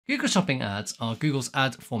Google Shopping ads are Google's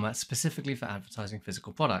ad format specifically for advertising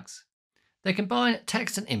physical products. They combine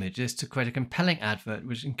text and images to create a compelling advert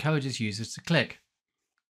which encourages users to click.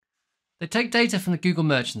 They take data from the Google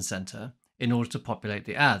Merchant Center in order to populate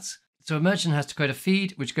the ads. So a merchant has to create a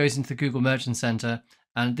feed which goes into the Google Merchant Center,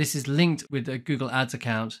 and this is linked with a Google Ads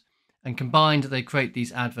account, and combined they create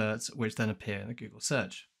these adverts which then appear in the Google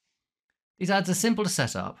search. These ads are simple to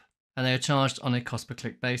set up and they are charged on a cost per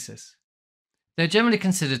click basis. They're generally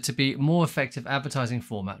considered to be more effective advertising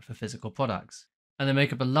format for physical products, and they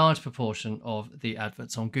make up a large proportion of the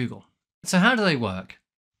adverts on Google. So how do they work?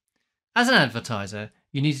 As an advertiser,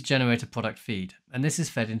 you need to generate a product feed, and this is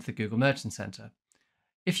fed into the Google Merchant Center.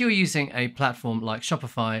 If you're using a platform like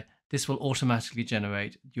Shopify, this will automatically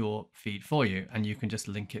generate your feed for you, and you can just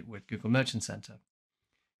link it with Google Merchant Center.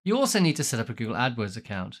 You also need to set up a Google AdWords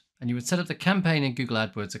account, and you would set up the campaign in Google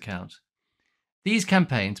AdWords account. These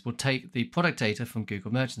campaigns will take the product data from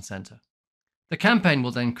Google Merchant Center. The campaign will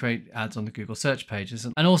then create ads on the Google search pages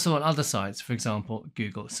and also on other sites, for example,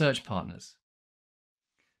 Google Search Partners.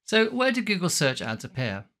 So where do Google Search ads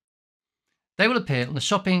appear? They will appear on the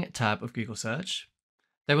Shopping tab of Google Search.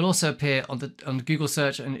 They will also appear on Google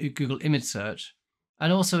Search and Google Image Search,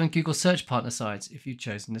 and also in Google Search Partner sites if you've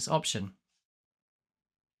chosen this option.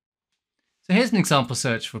 So here's an example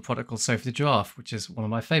search for a product called Sophie the Giraffe, which is one of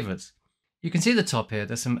my favorites. You can see at the top here,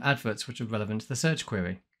 there's some adverts which are relevant to the search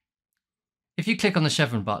query. If you click on the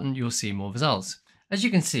chevron button, you'll see more results. As you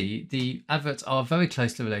can see, the adverts are very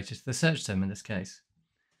closely related to the search term in this case.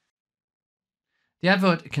 The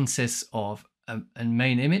advert consists of a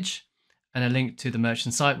main image and a link to the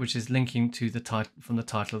merchant site, which is linking to from the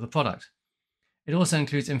title of the product. It also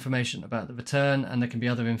includes information about the return, and there can be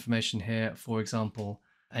other information here, for example,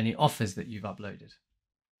 any offers that you've uploaded.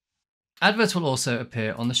 Adverts will also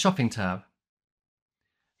appear on the Shopping tab.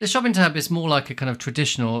 The Shopping tab is more like a kind of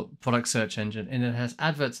traditional product search engine, and it has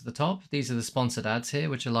adverts at the top. These are the sponsored ads here,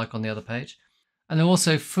 which are like on the other page. And there are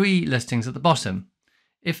also free listings at the bottom.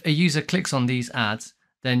 If a user clicks on these ads,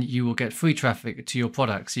 then you will get free traffic to your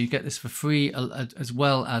product. So you get this for free as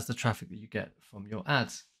well as the traffic that you get from your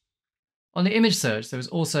ads. On the image search, there is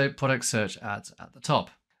also product search ads at the top.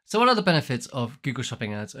 So what are the benefits of Google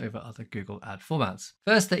Shopping ads over other Google ad formats?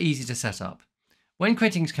 First, they're easy to set up. When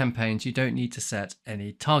creating campaigns, you don't need to set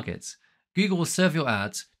any targets. Google will serve your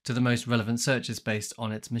ads to the most relevant searches based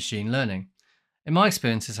on its machine learning. In my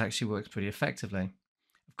experience, this actually works pretty effectively.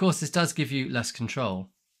 Of course, this does give you less control.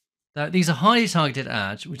 Now, these are highly targeted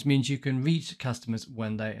ads, which means you can reach customers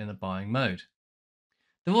when they're in a buying mode.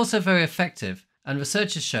 They're also very effective, and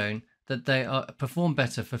research has shown that they perform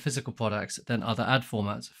better for physical products than other ad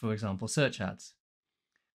formats, for example, search ads.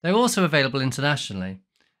 They're also available internationally.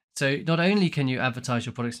 So not only can you advertise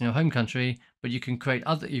your products in your home country, but you can create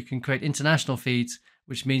international feeds,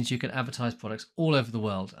 which means you can advertise products all over the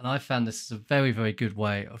world. And I found this is a very, very good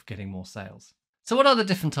way of getting more sales. So what are the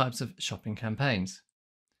different types of shopping campaigns?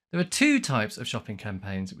 There are two types of shopping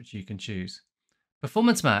campaigns which you can choose.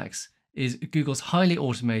 Performance Max is Google's highly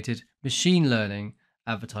automated machine learning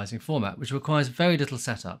advertising format, which requires very little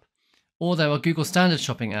setup. Or there are Google standard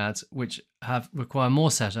shopping ads, which require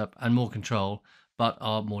more setup and more control, but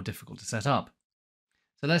are more difficult to set up.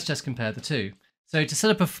 So let's just compare the two. So to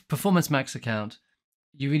set up a Performance Max account,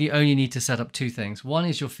 you really only need to set up two things. One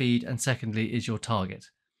is your feed, and secondly is your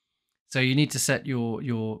target. So you need to set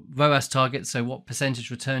your ROAS target, so what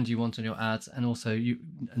percentage return do you want on your ads, and also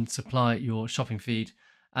supply your shopping feed.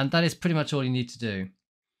 And that is pretty much all you need to do.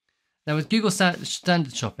 Now with Google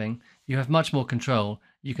standard shopping, you have much more control.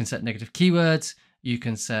 You can set negative keywords. You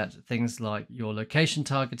can set things like your location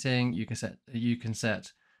targeting. You can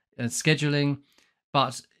set scheduling,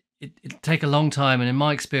 but it'll take a long time. And in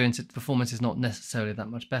my experience, performance is not necessarily that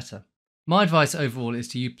much better. My advice overall is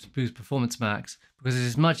to use Performance Max because it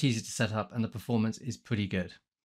is much easier to set up and the performance is pretty good.